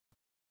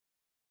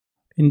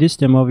In this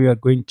demo, we are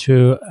going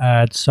to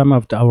add some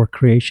of our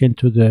creation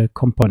to the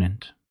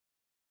component.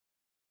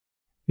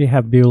 We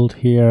have built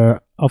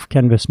here off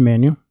canvas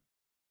menu.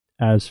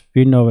 As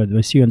we know, what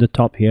we see on the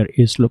top here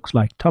is looks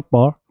like top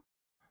bar.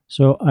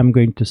 So I'm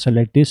going to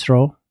select this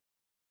row,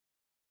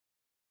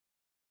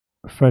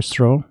 first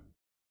row,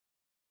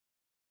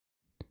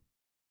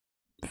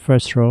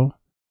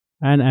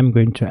 and I'm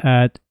going to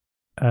add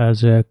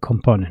as a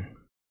component.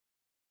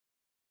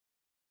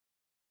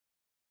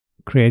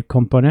 Create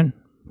component.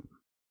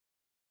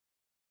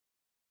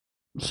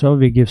 So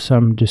we give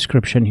some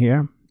description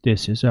here.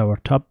 This is our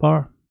top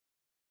bar.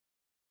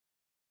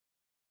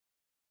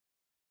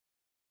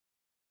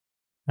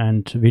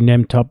 And we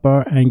name top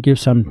bar and give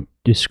some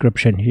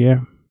description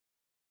here.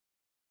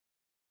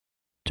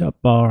 Top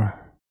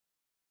bar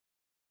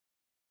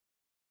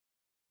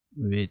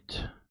with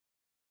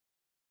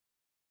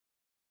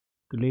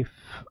glyph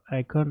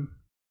icon.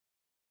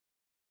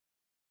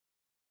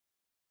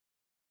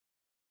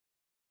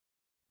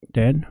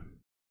 Then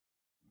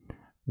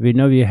we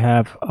know we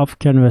have off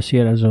canvas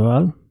here as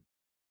well.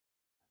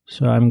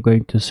 So I'm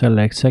going to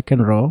select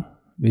second row,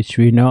 which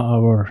we know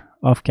our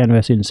off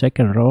canvas in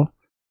second row.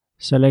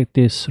 Select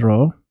this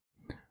row,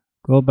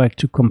 go back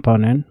to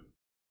component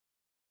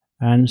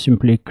and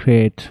simply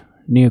create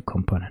new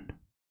component.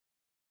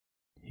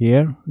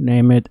 Here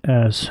name it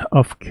as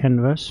off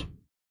canvas.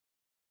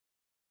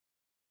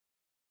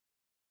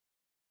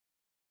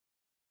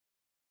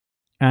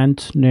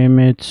 And name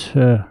it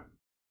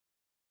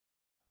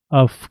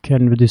off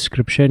canvas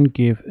description.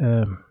 Give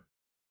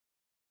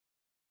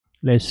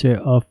let's say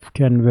off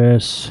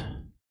canvas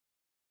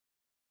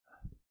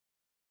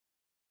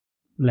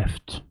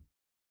left.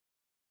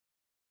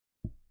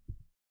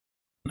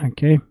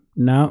 Okay,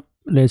 now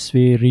let's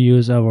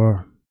reuse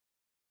our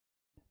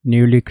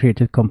newly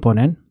created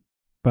component,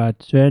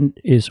 but then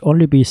is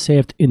only be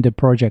saved in the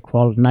project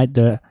file, not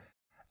the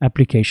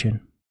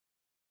application.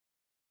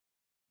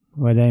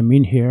 What I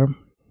mean here,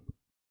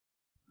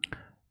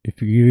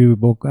 if you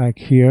go back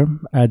here,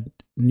 add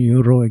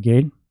new row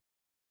again.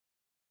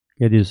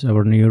 It is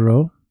our new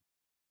row.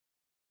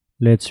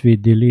 Let's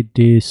delete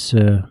this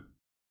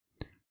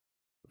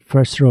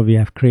first row we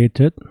have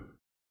created.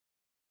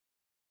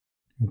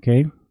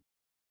 Okay,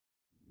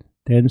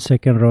 then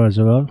second row as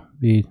well,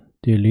 we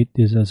delete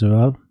this as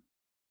well.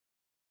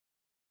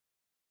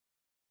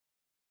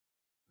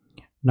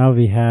 Now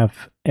we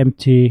have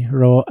empty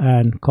row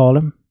and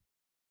column.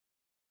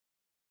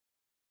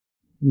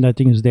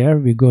 Nothing is there.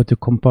 We go to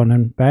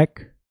component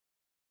back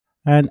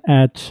and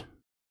add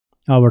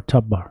our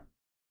top bar.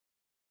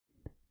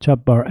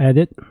 Top bar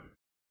added,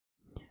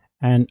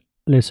 and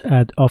let's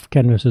add off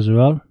canvas as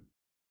well.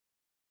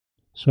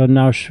 So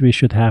now we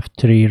should have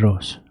 3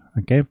 rows.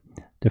 Okay,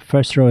 the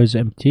first row is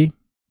empty,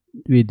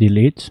 we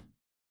delete.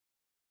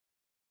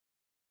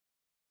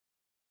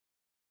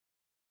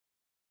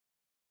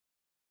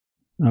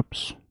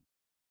 Oops.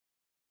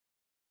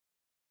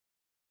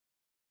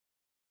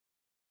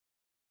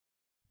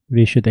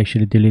 We should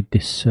actually delete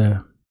this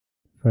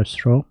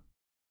first row.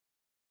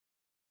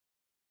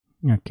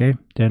 Okay,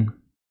 then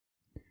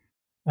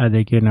add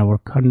again our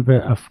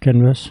off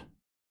canvas.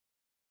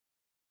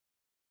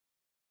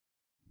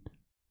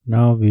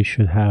 Now we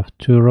should have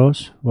 2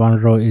 rows. One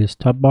row is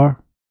top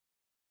bar,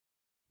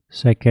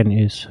 second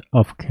is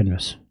off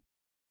canvas.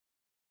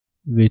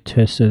 We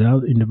test it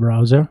out in the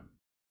browser.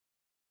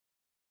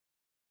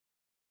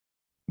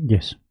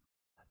 Yes,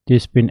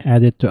 this been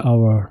added to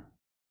our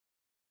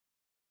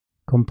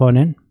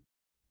component,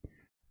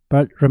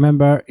 but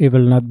remember, it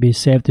will not be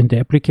saved in the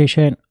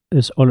application.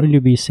 It's only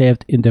be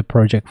saved in the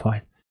project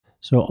file.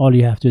 So all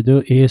you have to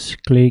do is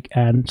click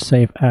and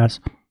save as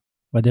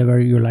whatever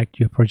you like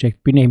your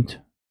project be named.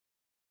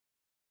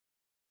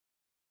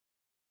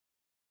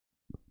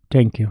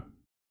 Thank you.